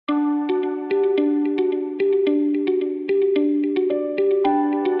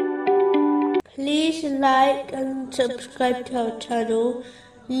like and subscribe to our channel.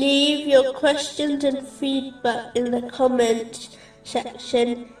 Leave your questions and feedback in the comments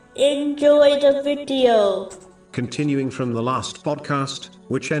section. Enjoy the video. Continuing from the last podcast,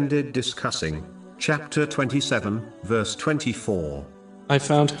 which ended discussing chapter 27, verse 24. I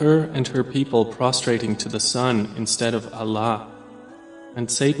found her and her people prostrating to the sun instead of Allah, and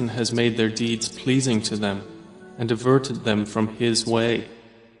Satan has made their deeds pleasing to them and diverted them from his way,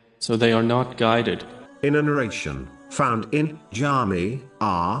 so they are not guided. In a narration found in Jami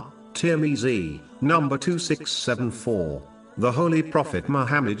Tirmizi, number 2674, the Holy Prophet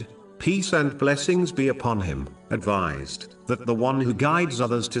Muhammad, peace and blessings be upon him, advised that the one who guides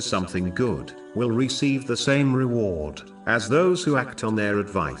others to something good will receive the same reward as those who act on their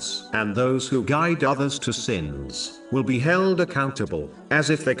advice, and those who guide others to sins will be held accountable as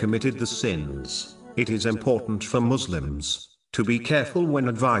if they committed the sins. It is important for Muslims to be careful when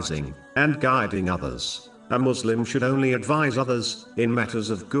advising and guiding others. A Muslim should only advise others in matters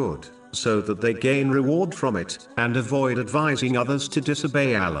of good, so that they gain reward from it, and avoid advising others to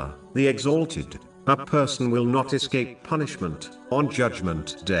disobey Allah, the Exalted. A person will not escape punishment on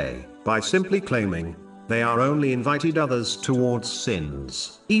Judgment Day by simply claiming they are only invited others towards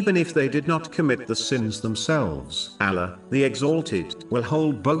sins, even if they did not commit the sins themselves. Allah, the Exalted, will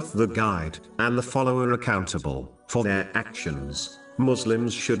hold both the guide and the follower accountable for their actions.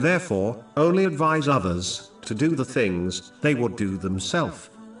 Muslims should therefore only advise others to do the things they would do themselves.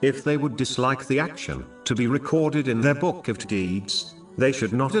 If they would dislike the action to be recorded in their book of deeds, they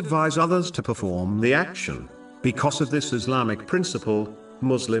should not advise others to perform the action. Because of this Islamic principle,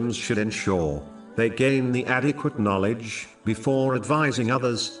 Muslims should ensure they gain the adequate knowledge before advising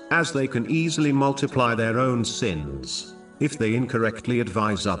others, as they can easily multiply their own sins if they incorrectly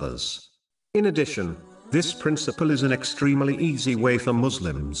advise others. In addition, this principle is an extremely easy way for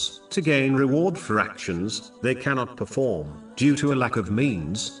Muslims to gain reward for actions they cannot perform due to a lack of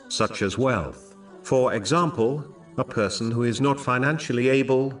means, such as wealth. For example, a person who is not financially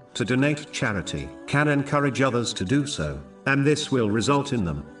able to donate charity can encourage others to do so, and this will result in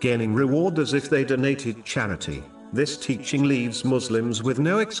them gaining reward as if they donated charity. This teaching leaves Muslims with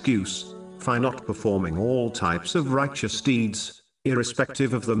no excuse for not performing all types of righteous deeds,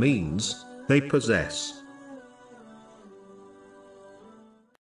 irrespective of the means they possess.